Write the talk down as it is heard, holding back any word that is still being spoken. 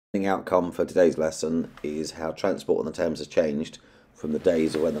The outcome for today's lesson is how transport on the Thames has changed from the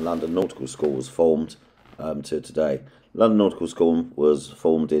days of when the London Nautical School was formed to today. London Nautical School was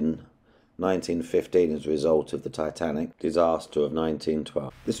formed in 1915 as a result of the Titanic disaster of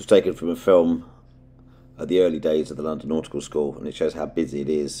 1912. This was taken from a film at the early days of the London Nautical School, and it shows how busy it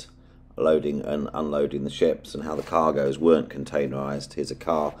is loading and unloading the ships and how the cargoes weren't containerised. Here's a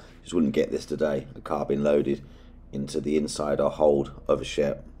car, you just wouldn't get this today, a car being loaded into the inside or hold of a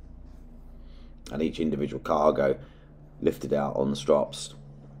ship, and each individual cargo lifted out on the strops.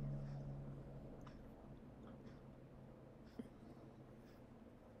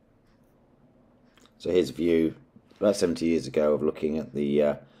 So here's a view about 70 years ago of looking at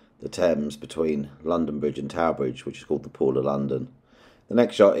the Thames between London Bridge and Tower Bridge, which is called the Pool of London. The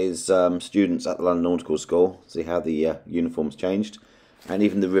next shot is students at the London Nautical School. See how the uniforms changed. And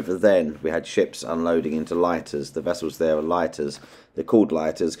even the river then, we had ships unloading into lighters. The vessels there are lighters. They're called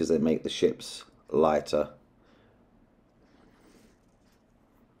lighters because they make the ships lighter.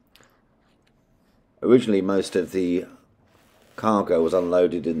 Originally, most of the cargo was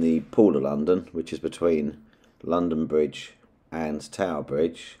unloaded in the Pool of London, which is between London Bridge and Tower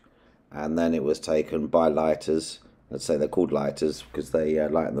Bridge, and then it was taken by lighters. Let's say they're called lighters because they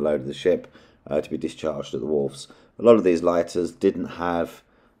lighten the load of the ship to be discharged at the wharfs. A lot of these lighters didn't have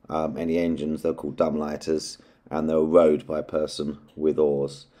any engines. They're called dumb lighters, and they were rowed by a person with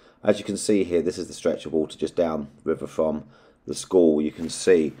oars. As you can see here, this is the stretch of water just down river from the school. You can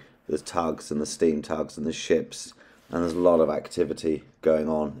see there's tugs and the steam tugs and the ships, and there's a lot of activity going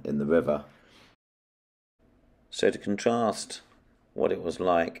on in the river. So to contrast what it was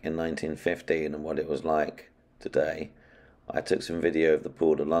like in 1915 and what it was like today, I took some video of the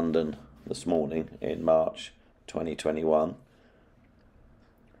Port of London this morning in March 2021.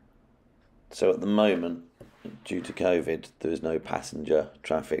 So at the moment, due to COVID, there is no passenger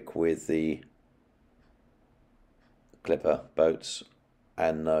traffic with the clipper boats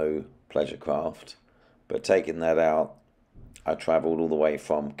and no pleasure craft. But taking that out, I travelled all the way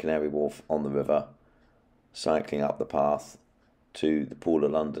from Canary Wharf on the river, cycling up the path to the Pool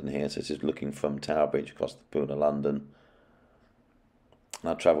of London here. So this is looking from Tower Bridge across the Pool of London. And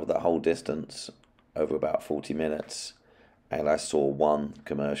I travelled that whole distance over about 40 minutes, and I saw one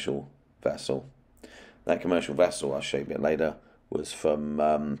commercial vessel. That commercial vessel, I'll show you a bit later, was from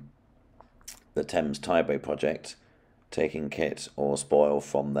the Thames Tideway project, taking kit or spoil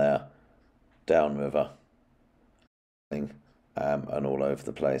from there downriver and all over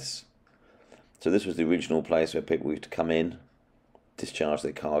the place. So this was the original place where people used to come in, discharge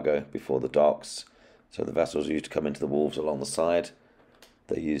their cargo before the docks. So the vessels used to come into the wharves along the side.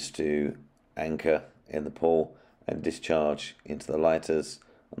 They used to anchor in the pool and discharge into the lighters,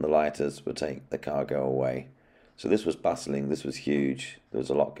 and the lighters would take the cargo away. So this was bustling, this was huge, there was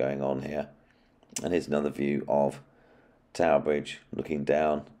a lot going on here. And here's another view of Tower Bridge looking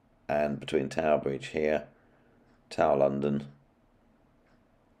down, and between Tower Bridge here, Tower London,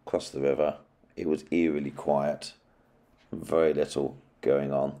 across the river, it was eerily quiet, very little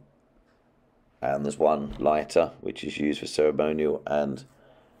going on. And there's one lighter which is used for ceremonial and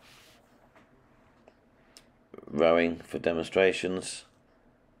rowing for demonstrations.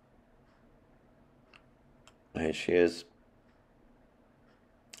 Here she is.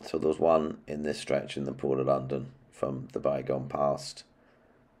 So there was one in this stretch in the Port of London from the bygone past,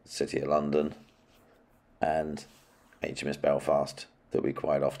 City of London, and HMS Belfast that we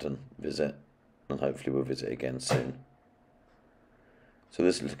quite often visit, and hopefully we'll visit again soon. So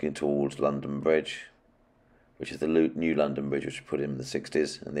this is looking towards London Bridge, which is the new London Bridge which was put in the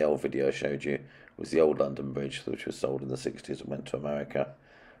 60s, and the old video I showed you was the old London Bridge which was sold in the 60s and went to America.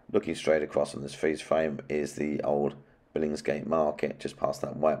 Looking straight across on this freeze frame is the old Billingsgate Market, just past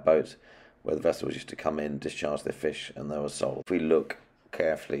that white boat, where the vessels used to come in, discharge their fish, and they were sold. If we look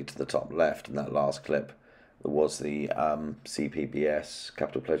carefully to the top left in that last clip, there was the CPBS,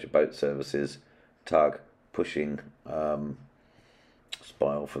 Capital Pleasure Boat Services, tug pushing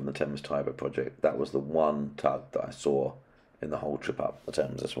spoil from the Thames Tideway project. That was the one tug that I saw in the whole trip up the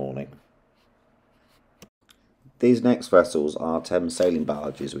Thames this morning. These next vessels are Thames sailing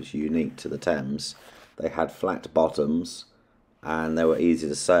barges, which are unique to the Thames. They had flat bottoms and they were easy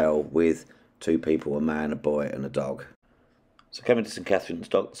to sail with two people, a man, a boy and a dog. So coming to St Catherine's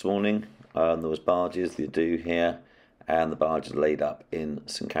Dock this morning, there was barges, the do here, and the barges are laid up in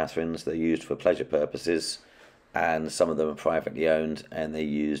St Catherine's. They're used for pleasure purposes, and some of them are privately owned, and they're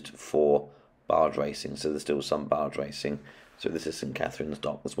used for barge racing. So there's still some barge racing. So this is St Catherine's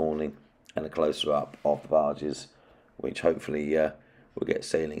Dock this morning, and a closer up of the barges, which hopefully will get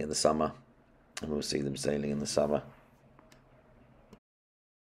sailing in the summer, and we'll see them sailing in the summer.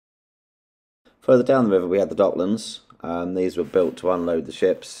 Further down the river we had the Docklands. These were built to unload the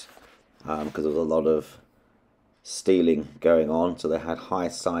ships because there was a lot of stealing going on, so they had high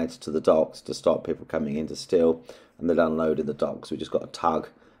sides to the docks to stop people coming in to steal, and they'd unload in the docks. We just got a tug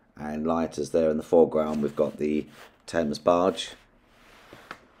and lighters there in the foreground. We've got the Thames barge.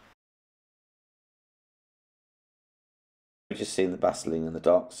 We've just seen the bustling in the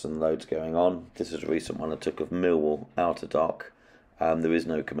docks and loads going on. This is a recent one I took of Millwall Outer Dock. There is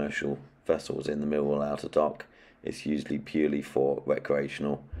no commercial vessels in the Millwall Outer Dock. It's usually purely for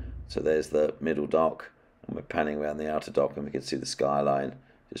recreational. So there's the middle dock, and we're panning around the outer dock, and we can see the skyline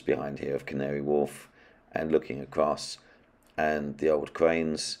just behind here of Canary Wharf, and looking across, and the old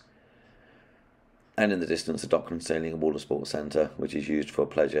cranes, and in the distance the Docklands Sailing and Water Sports Centre, which is used for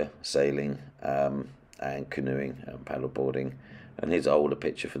pleasure sailing and canoeing and paddleboarding. And here's an older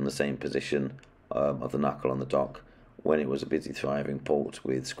picture from the same position of the knuckle on the dock when it was a busy thriving port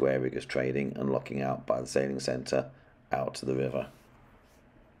with square riggers trading and locking out by the sailing centre out to the river.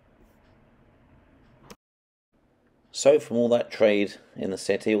 So from all that trade in the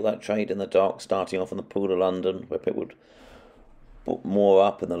city, all that trade in the dock, starting off on the Pool of London, where people would put more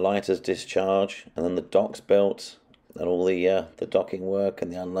up and the lighters discharge, and then the docks built, and all the docking work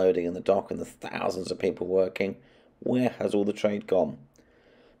and the unloading in the dock and the thousands of people working, where has all the trade gone?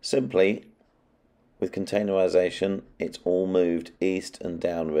 Simply, with containerisation, it's all moved east and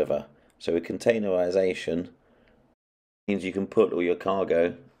down river. So with containerisation, means you can put all your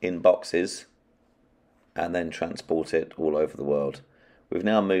cargo in boxes and then transport it all over the world. We've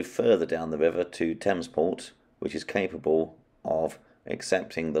now moved further down the river to Thamesport, which is capable of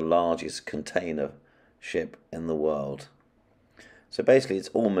accepting the largest container ship in the world. So basically it's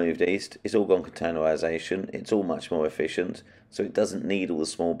all moved east, it's all gone containerisation, it's all much more efficient, so it doesn't need all the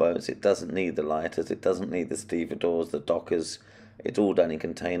small boats, it doesn't need the lighters, it doesn't need the stevedores, the dockers. It's all done in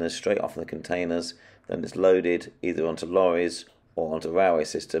containers, straight off the containers, then it's loaded either onto lorries or onto a railway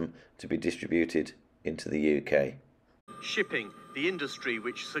system to be distributed into the UK. Shipping, the industry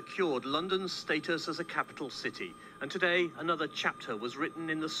which secured London's status as a capital city. And today, another chapter was written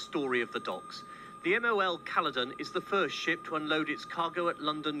in the story of the docks. The MOL Caledon is the first ship to unload its cargo at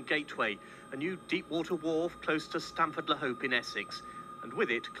London Gateway, a new deep-water wharf close to Stamford-le-Hope in Essex. And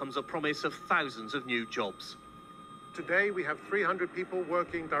with it comes a promise of thousands of new jobs. Today, we have 300 people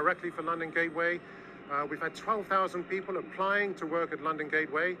working directly for London Gateway. We've had 12,000 people applying to work at London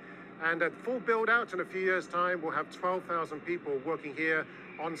Gateway. And at full build-out in a few years' time, we'll have 12,000 people working here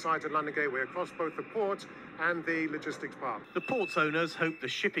on site at London Gateway across both the port and the logistics park. The port's owners hope the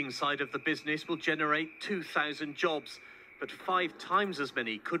shipping side of the business will generate 2,000 jobs, but 5 times as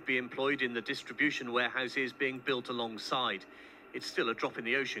many could be employed in the distribution warehouses being built alongside. It's still a drop in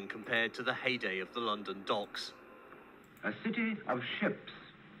the ocean compared to the heyday of the London docks. A city of ships.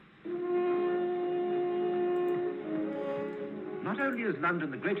 Not only is London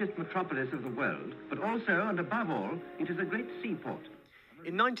the greatest metropolis of the world, but also, and above all, it is a great seaport.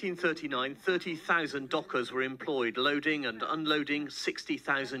 In 1939, 30,000 dockers were employed loading and unloading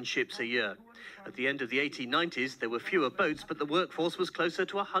 60,000 ships a year. At the end of the 1890s, there were fewer boats, but the workforce was closer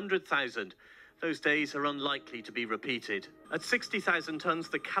to 100,000. Those days are unlikely to be repeated. At 60,000 tons,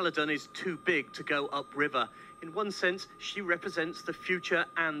 the Caledon is too big to go upriver. In one sense, she represents the future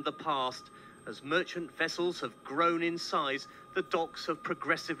and the past. As merchant vessels have grown in size, the docks have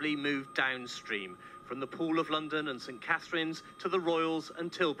progressively moved downstream, from the Pool of London and St Catherine's to the Royals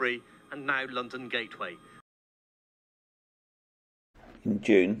and Tilbury, and now London Gateway. In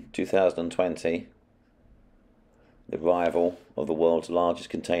June 2020, the arrival of the world's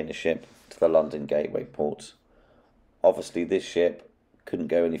largest container ship to the London Gateway port. Obviously this ship couldn't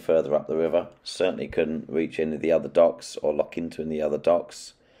go any further up the river, certainly couldn't reach any of the other docks or lock into any other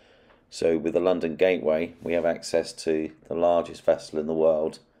docks. So with the London Gateway, we have access to the largest vessel in the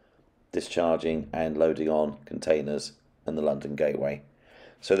world, discharging and loading on containers in the London Gateway.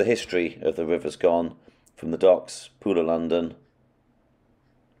 So the history of the river's gone from the docks, Pool of London,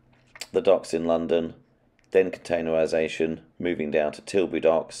 the docks in London, then containerisation, moving down to Tilbury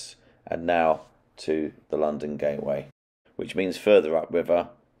docks, and now to the London Gateway, which means further upriver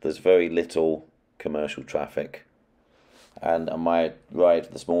there's very little commercial traffic. And on my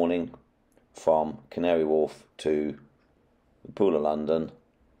ride this morning from Canary Wharf to the Pool of London,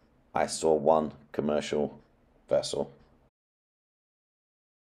 I saw one commercial vessel.